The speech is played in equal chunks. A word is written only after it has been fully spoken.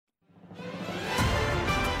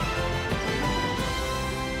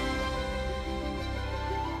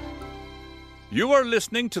You are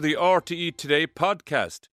listening to the RTE Today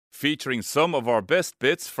podcast, featuring some of our best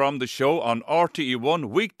bits from the show on RTE1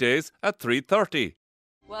 weekdays at 3:30.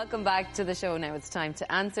 Welcome back to the show. Now it's time to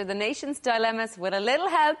answer the nation's dilemmas with a little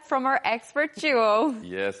help from our expert duo.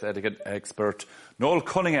 Yes, etiquette expert Noel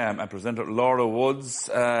Cunningham and presenter Laura Woods.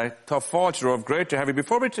 Tough fault, you're great to have you.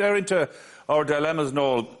 Before we tear into our dilemmas,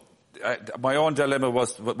 Noel, my own dilemma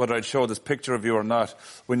was whether I'd show this picture of you or not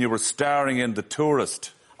when you were starring in The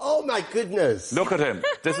Tourist. Oh, my goodness. Look at him.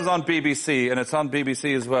 This is on BBC, and it's on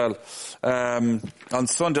BBC as well, on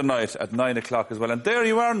Sunday night at 9 o'clock as well. And there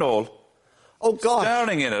you are, Noel. Oh, God.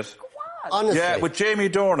 Starring in it. Honestly. Yeah, with Jamie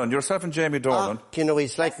Dornan. Yourself and Jamie Dornan. You know,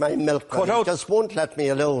 he's like my milk. He just won't let me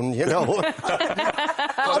alone, you know.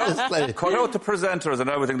 Honestly. Cut out the presenters and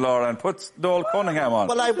everything, Laura, and put Noel Cunningham on.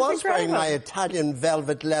 Well, I was wearing my Italian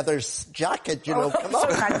velvet leather jacket, you know. Come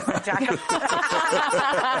on. Jacket.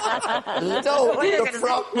 No, the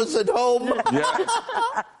frock was at home.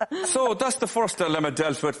 Yeah. So that's the first dilemma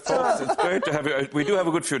dealt with, folks. It's great to have you. We do have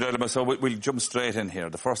a good few dilemmas, so we'll jump straight in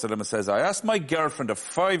here. The first dilemma says, I asked my girlfriend of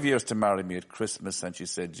 5 years to marry me at Christmas, and she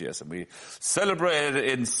said yes. And we celebrated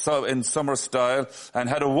in summer style and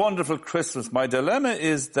had a wonderful Christmas. My dilemma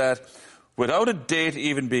is that without a date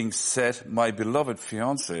even being set, my beloved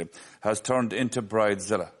fiancé has turned into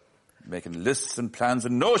bridezilla, making lists and plans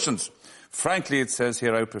and notions. Frankly, it says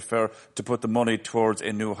here, I would prefer to put the money towards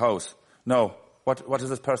a new house. Now, what does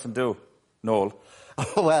this person do, Noel?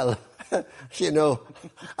 Oh, well, you know,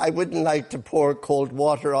 I wouldn't like to pour cold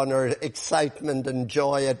water on her excitement and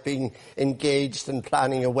joy at being engaged and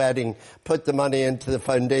planning a wedding. Put the money into the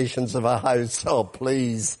foundations of a house. Oh,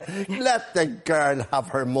 please. Let the girl have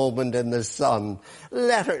her moment in the sun.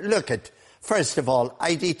 Let her... Look at... First of all,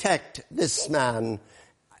 I detect this man...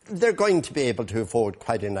 They're going to be able to afford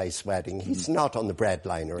quite a nice wedding. He's not on the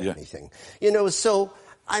breadline or anything. You know, so,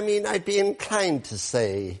 I mean, I'd be inclined to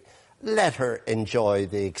say... Let her enjoy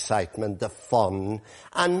the excitement, the fun,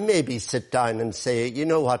 and maybe sit down and say, you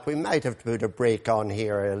know what, we might have to put a break on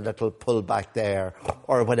here, a little pull back there,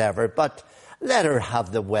 or whatever, but let her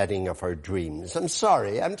have the wedding of her dreams. I'm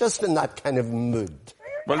sorry, I'm just in that kind of mood.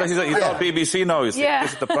 Well, he's on BBC now, you see. Yeah.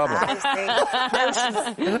 This is the problem.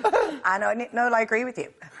 I know, Noel, I agree with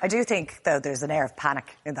you. I do think, though, there's an air of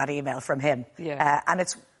panic in that email from him. Yeah. And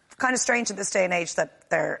it's kind of strange in this day and age that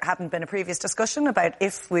there hadn't been a previous discussion about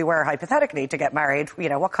if we were hypothetically to get married, you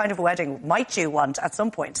know, what kind of wedding might you want at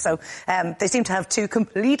some point? So they seem to have two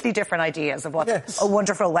completely different ideas of what a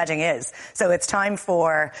wonderful wedding is. So it's time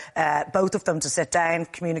for both of them to sit down,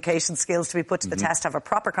 communication skills to be put to the test, have a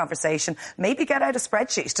proper conversation, maybe get out a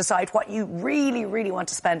spreadsheet, decide what you really, really want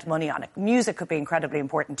to spend money on. Music could be incredibly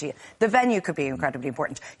important to you. The venue could be incredibly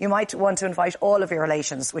important. You might want to invite all of your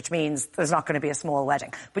relations, which means there's not going to be a small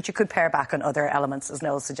wedding. But you could pare back on other elements, as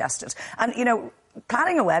Noel suggested. And, you know,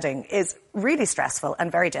 planning a wedding is really stressful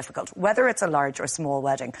and very difficult, whether it's a large or small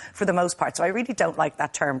wedding, for the most part. So I really don't like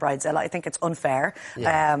that term, bridezilla. I think it's unfair.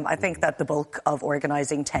 Yeah. I think that the bulk of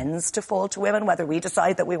organising tends to fall to women, whether we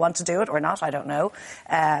decide that we want to do it or not, I don't know.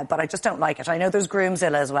 But I just don't like it. I know there's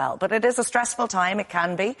groomzilla as well, but it is a stressful time, it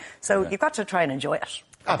can be. So you've got to try and enjoy it.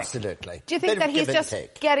 Absolutely. Do you think that he's just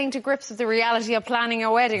getting to grips with the reality of planning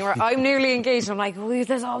a wedding? Where I'm newly engaged, I'm like, oh,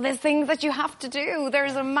 there's all these things that you have to do.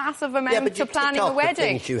 There's a massive amount to planning a wedding.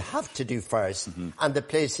 The things you have to do first, and the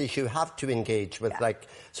places you have to engage with, like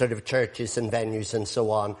sort of churches and venues and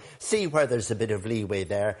so on. See where there's a bit of leeway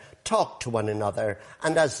there. Talk to one another.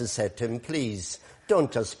 And as I said to him, please...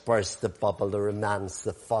 don't just burst the bubble, the romance,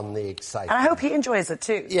 the fun, the excitement. And I hope he enjoys it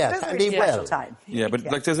too. Yes, and he will. Time. Yeah, but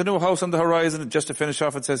like there's a new house on the horizon. Just to finish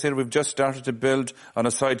off, it says here we've just started to build on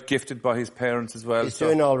a site gifted by his parents as well. He's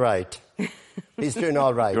doing all right. He's doing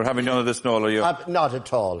all right. You're having none of this, Noel, are you? Not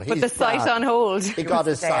at all. But the site on hold. He got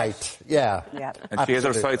his site, yeah. And she has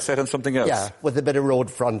her sight set on something else. Yeah, with a bit of road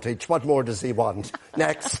frontage. What more does he want?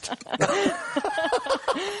 Next.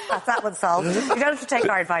 That's that one solved. You don't have to take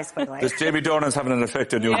our advice, by the way. This Jamie Dornan's having an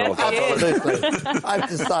effect on you, Noel. Absolutely. I've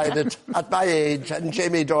decided at my age, and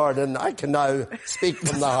Jamie Dornan, I can now speak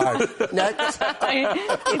from the heart. Next.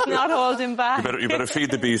 He's not holding back. You better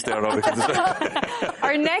feed the beast there, Robbie.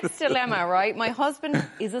 Our next dilemma, right? My husband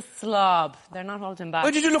is a slob. They're not holding back.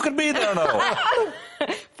 Why did you look at me there now?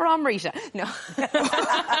 From Rita. No.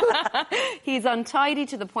 He's untidy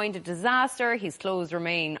to the point of disaster. His clothes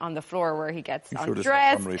remain on the floor where he gets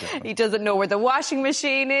undressed. He doesn't know where the washing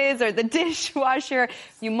machine is or the dishwasher.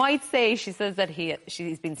 You might say, she says that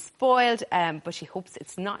she's been spoiled, but she hopes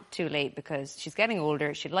it's not too late because she's getting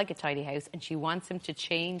older, she'd like a tidy house, and she wants him to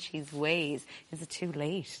change his ways. Is it too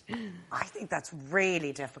late? I think that's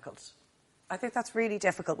really difficult. I think that's really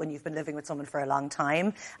difficult when you've been living with someone for a long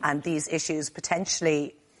time and these issues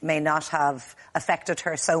potentially may not have affected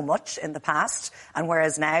her so much in the past. And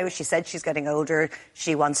whereas now she said she's getting older,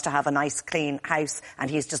 she wants to have a nice, clean house, and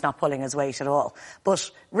he's just not pulling his weight at all.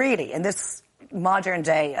 But really, in this modern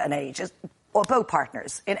day and age, or both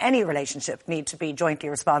partners in any relationship need to be jointly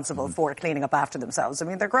responsible for cleaning up after themselves. I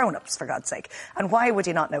mean, they're grown-ups, for God's sake. And why would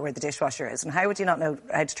you not know where the dishwasher is? And how would you not know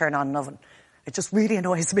how to turn on an oven? It just really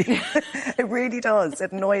annoys me. It really does.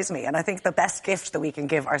 It annoys me. And I think the best gift that we can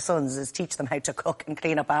give our sons is teach them how to cook and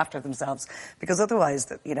clean up after themselves. Because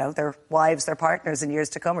otherwise, you know, their wives, their partners in years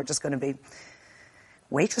to come are just going to be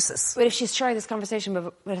waitresses. But if she's tried this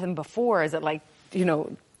conversation with him before, is it like, you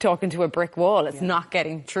know, talking to a brick wall? It's not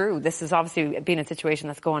getting through. This has obviously been a situation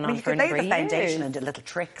that's going on for a number of years. You could lay the foundation and do little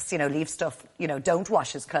tricks, you know, leave stuff, you know, don't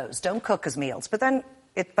wash his clothes, don't cook his meals. But then,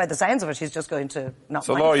 by the sounds of it, he's just going to not.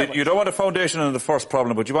 So, Laura, you don't want a foundation in the first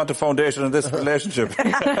problem, but you want a foundation in this relationship. What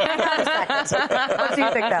do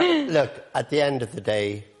you think now? Look, at the end of the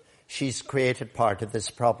day, she's created part of this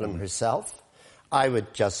problem herself. I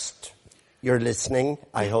would just, you're listening,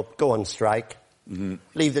 I hope, go on strike.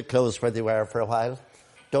 Leave the clothes where they were for a while.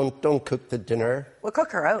 Don't cook the dinner. Well,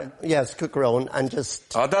 cook her own. Yes, cook her own and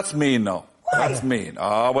just... Oh, that's mean, no. That's mean.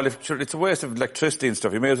 Oh, well, it's a waste of electricity and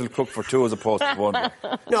stuff. You may as well cook for two as opposed to one.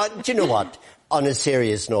 No, do you know what? On a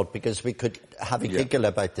serious note, because we could have a giggle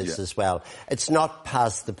about this as well, it's not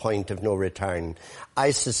past the point of no return.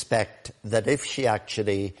 I suspect that if she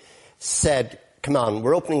actually said, come on,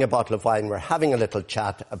 we're opening a bottle of wine, we're having a little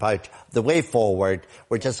chat about the way forward,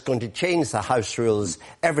 we're just going to change the house rules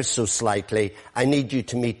ever so slightly, I need you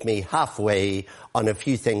to meet me halfway on a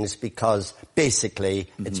few things because basically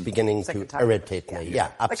it's beginning to irritate me. Yeah,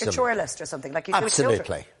 absolutely. Like a chore list or something, like you do with absolutely.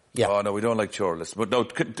 children. Yeah. Oh, no, we don't like chore lists. But no,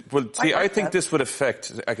 well, see, I think this would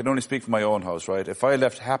affect, I can only speak for my own house, right? If I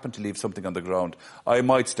happened to leave something on the ground, I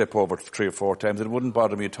might step over 3 or 4 times. It wouldn't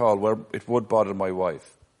bother me at all, where it would bother my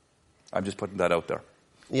wife. I'm just putting that out there.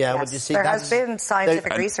 Yeah, yes, well, you see, there has been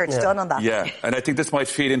scientific research done on that. Yeah, and I think this might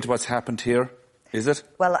feed into what's happened here. Is it?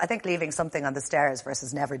 Well, I think leaving something on the stairs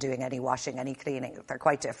versus never doing any washing, any cleaning, they're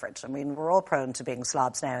quite different. I mean, we're all prone to being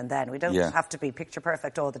slobs now and then. We don't have to be picture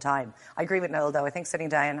perfect all the time. I agree with Noel, though. I think sitting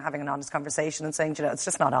down, having an honest conversation and saying, you know, it's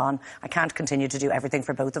just not on. I can't continue to do everything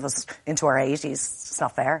for both of us into our 80s. It's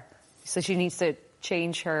not fair. So she needs to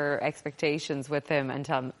change her expectations with him and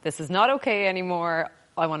tell him, this is not okay anymore.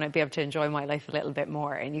 I want to be able to enjoy my life a little bit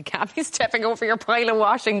more, and you can't be stepping over your pile of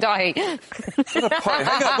washing, Di. Hang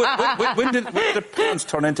on, when did the pants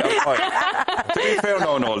turn into a pile? To be fair,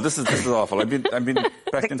 no, this is awful. I've been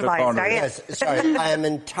back into the corner. Yes, sorry, I am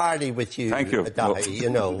entirely with you. Thank you. Di, you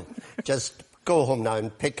know, just go home now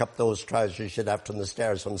and pick up those trousers you left on the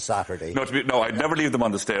stairs on Saturday. No, I'd never leave them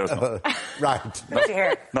on the stairs. No. Right.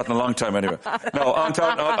 Not in a long time, anyway. No, on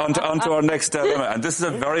to our next dilemma. And this is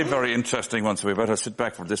a very, very interesting one, so we better sit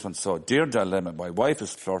back for this one. So, dear dilemma, my wife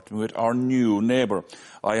is flirting with our new neighbour.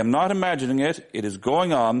 I am not imagining it. It is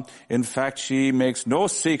going on. In fact, she makes no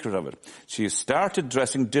secret of it. She has started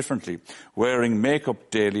dressing differently, wearing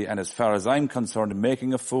makeup daily, and as far as I'm concerned,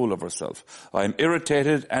 making a fool of herself. I am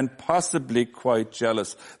irritated and possibly quite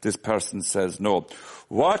jealous. This person says no.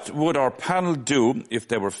 What would our panel do if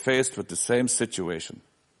they were faced with the same situation?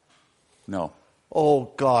 No.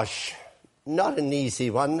 Oh, gosh. Not an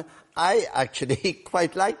easy one. I actually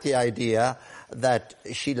quite like the idea that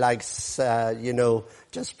she likes,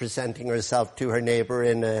 just presenting herself to her neighbour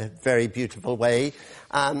in a very beautiful way.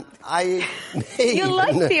 You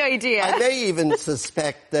like the idea. I may even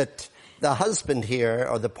suspect that the husband here,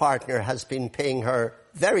 or the partner, has been paying her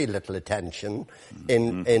very little attention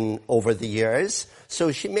in over the years.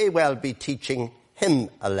 So she may well be teaching him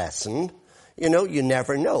a lesson. You know, you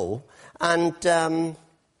never know. And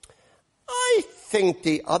I think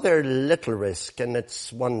the other little risk, and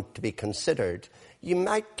it's one to be considered, you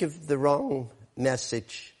might give the wrong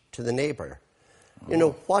message to the neighbour. You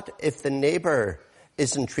know, what if the neighbour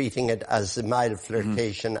isn't treating it as a mild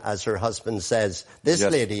flirtation as her husband says this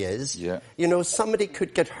lady is? Yeah. You know, somebody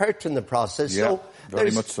could get hurt in the process. Yeah,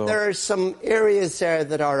 very much so. There are some areas there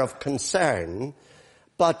that are of concern,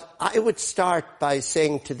 but I would start by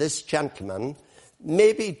saying to this gentleman,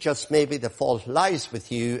 maybe, just maybe, the fault lies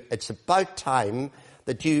with you. It's about time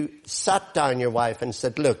that you sat down your wife and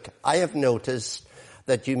said, look, I have noticed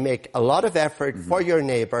that you make a lot of effort for your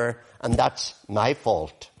neighbour, and that's my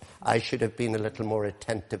fault. I should have been a little more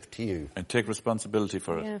attentive to you. And take responsibility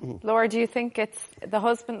for it. Yeah. Laura, do you think it's the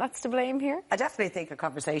husband that's to blame here? I definitely think a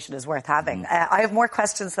conversation is worth having. I have more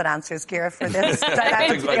questions than answers, Ciara, for this. I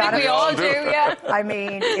think we all do, yeah. I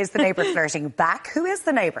mean, is the neighbour flirting back? Who is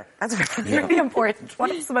the neighbour? That's really important.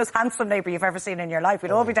 What is the most handsome neighbour you've ever seen in your life?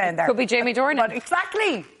 We'd all be down there. Could be Jamie Dornan. But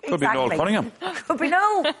exactly. Could be Noel Cunningham. Could be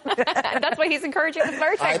no. And that's why he's encouraging the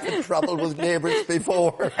flirting. I've had trouble with neighbours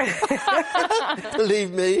before.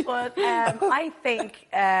 Believe me. But I think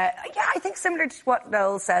similar to what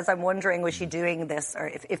Noel says, I'm wondering, was she doing this,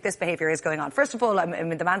 or if this behaviour is going on? First of all, I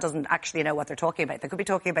mean, the man doesn't actually know what they're talking about. They could be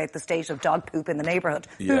talking about the state of dog poop in the neighbourhood.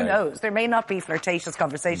 Yeah. Who knows? There may not be flirtatious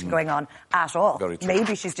conversation going on at all.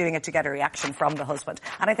 Maybe she's doing it to get a reaction from the husband.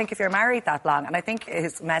 And I think if you're married that long, and I think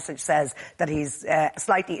his message says that he's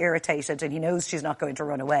slightly irritated and he knows she's not going to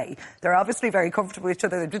run away. They're obviously very comfortable with each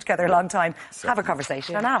other. They've been together a long time. Have a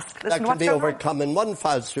conversation and ask. Listen, that can be overcome in one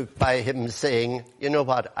foul swoop by him saying, you know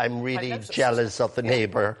what, I'm really jealous of the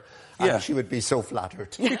neighbour. Yeah. And she would be so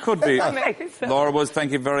flattered. She could be. Laura was,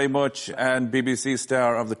 thank you very much. And BBC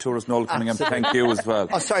star of the tourist, Noel Cunningham, thank you as well.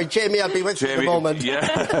 Oh, sorry, Jamie, I'll be with you in a moment.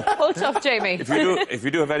 Yeah. Hold tough, Jamie. If you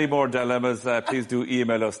do have any more dilemmas, please do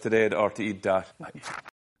email us today at rte.ie.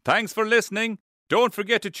 Thanks for listening. Don't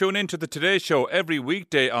forget to tune in to the Today Show every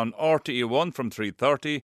weekday on RTE1 from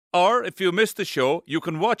 3:30. Or, if you missed the show, you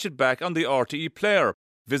can watch it back on the RTE player.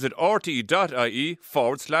 Visit rte.ie/player.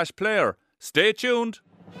 Stay tuned.